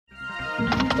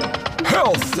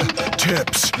health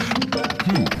tips.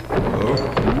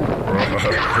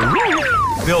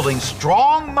 Building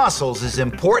strong muscles is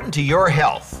important to your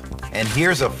health. And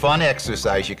here's a fun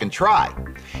exercise you can try.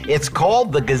 It's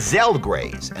called the Gazelle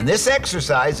Graze, and this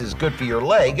exercise is good for your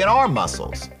leg and arm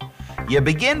muscles. You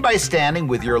begin by standing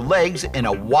with your legs in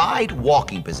a wide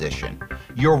walking position.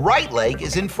 Your right leg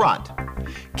is in front.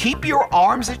 Keep your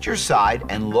arms at your side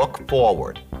and look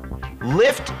forward.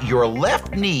 Lift your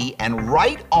left knee and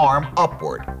right arm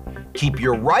upward. Keep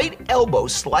your right elbow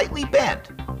slightly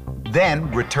bent. Then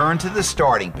return to the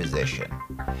starting position.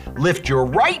 Lift your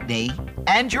right knee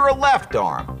and your left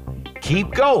arm.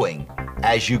 Keep going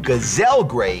as you gazelle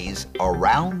graze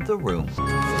around the room.